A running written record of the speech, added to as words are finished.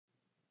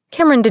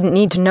Cameron didn't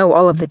need to know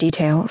all of the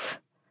details.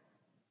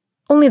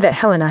 Only that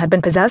Helena had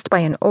been possessed by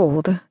an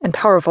old and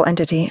powerful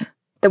entity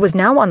that was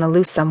now on the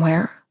loose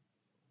somewhere.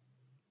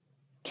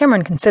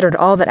 Cameron considered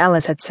all that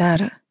Alice had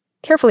said,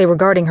 carefully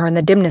regarding her in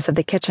the dimness of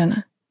the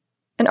kitchen,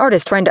 an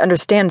artist trying to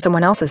understand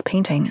someone else's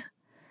painting.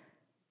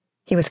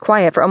 He was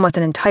quiet for almost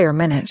an entire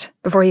minute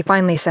before he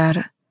finally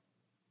said,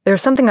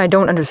 "There's something I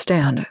don't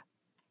understand."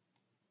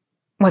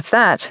 "What's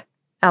that?"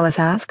 Alice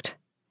asked.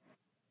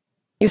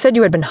 "You said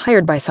you had been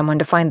hired by someone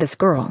to find this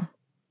girl,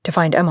 to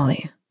find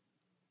Emily."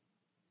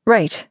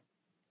 "Right."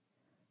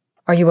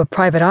 "Are you a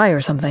private eye or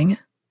something?"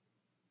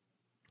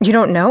 "You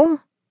don't know?"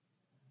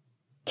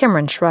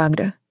 Cameron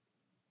shrugged.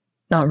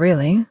 "Not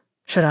really.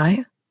 Should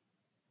I?"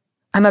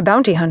 "I'm a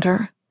bounty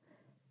hunter.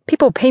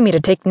 People pay me to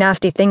take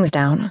nasty things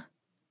down.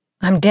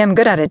 I'm damn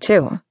good at it,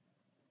 too."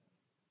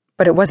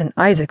 "But it wasn't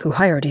Isaac who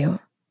hired you."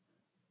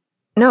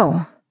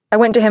 "No, I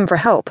went to him for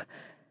help."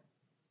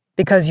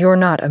 "Because you're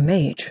not a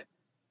mage."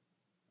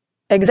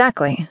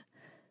 "Exactly."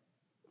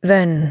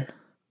 "Then,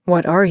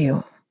 what are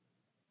you?"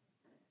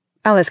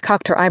 Alice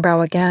cocked her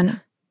eyebrow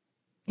again.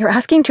 "You're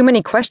asking too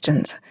many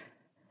questions.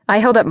 I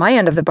held up my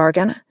end of the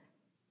bargain.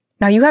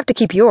 Now you have to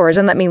keep yours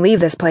and let me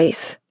leave this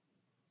place."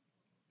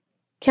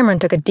 Cameron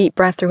took a deep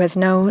breath through his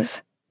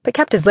nose, but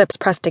kept his lips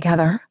pressed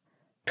together,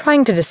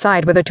 trying to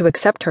decide whether to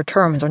accept her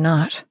terms or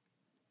not.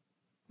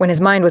 When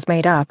his mind was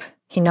made up,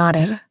 he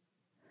nodded.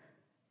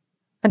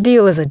 "A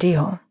deal is a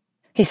deal,"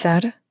 he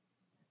said.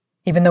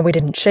 "Even though we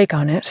didn't shake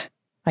on it,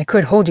 I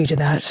could hold you to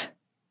that."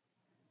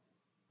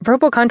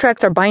 "Verbal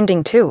contracts are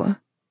binding, too.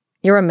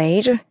 You're a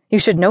mage. You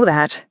should know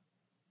that."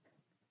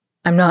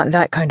 "I'm not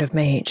that kind of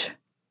mage."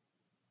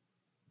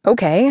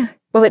 "Okay,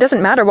 well, it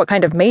doesn't matter what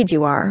kind of mage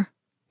you are.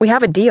 We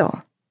have a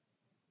deal."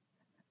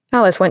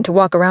 Alice went to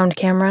walk around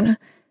Cameron,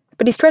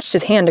 but he stretched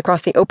his hand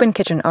across the open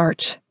kitchen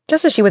arch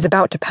just as she was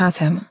about to pass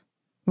him,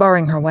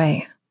 barring her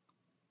way.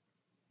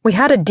 "We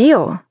had a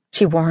deal,"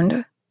 she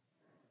warned.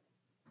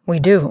 "We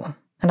do,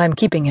 and I'm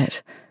keeping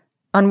it,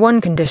 on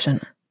one condition."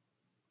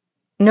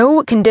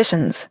 "No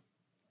conditions."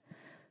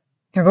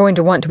 "You're going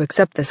to want to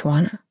accept this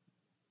one."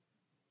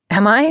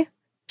 "Am I?"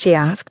 she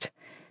asked,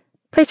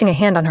 placing a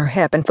hand on her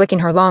hip and flicking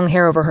her long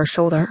hair over her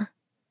shoulder.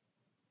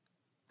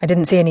 "I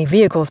didn't see any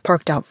vehicles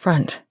parked out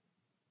front,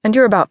 and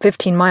you're about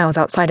 15 miles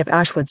outside of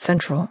Ashwood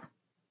Central.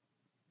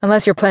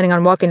 Unless you're planning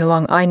on walking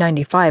along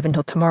I-95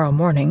 until tomorrow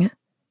morning,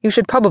 you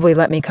should probably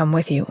let me come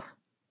with you."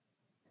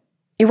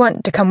 "You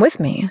want to come with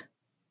me?"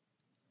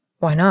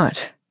 "Why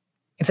not?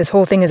 If this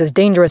whole thing is as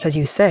dangerous as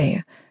you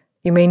say,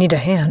 you may need a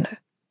hand.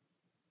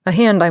 A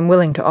hand I'm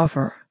willing to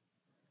offer."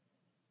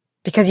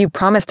 "Because you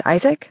promised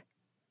Isaac?"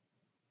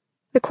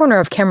 The corner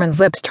of Cameron's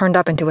lips turned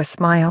up into a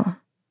smile.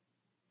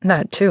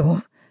 "That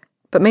too,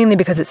 but mainly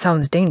because it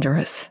sounds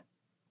dangerous.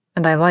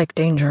 And I like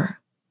danger."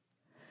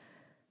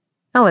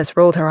 Alice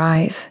rolled her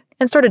eyes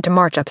and started to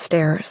march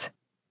upstairs.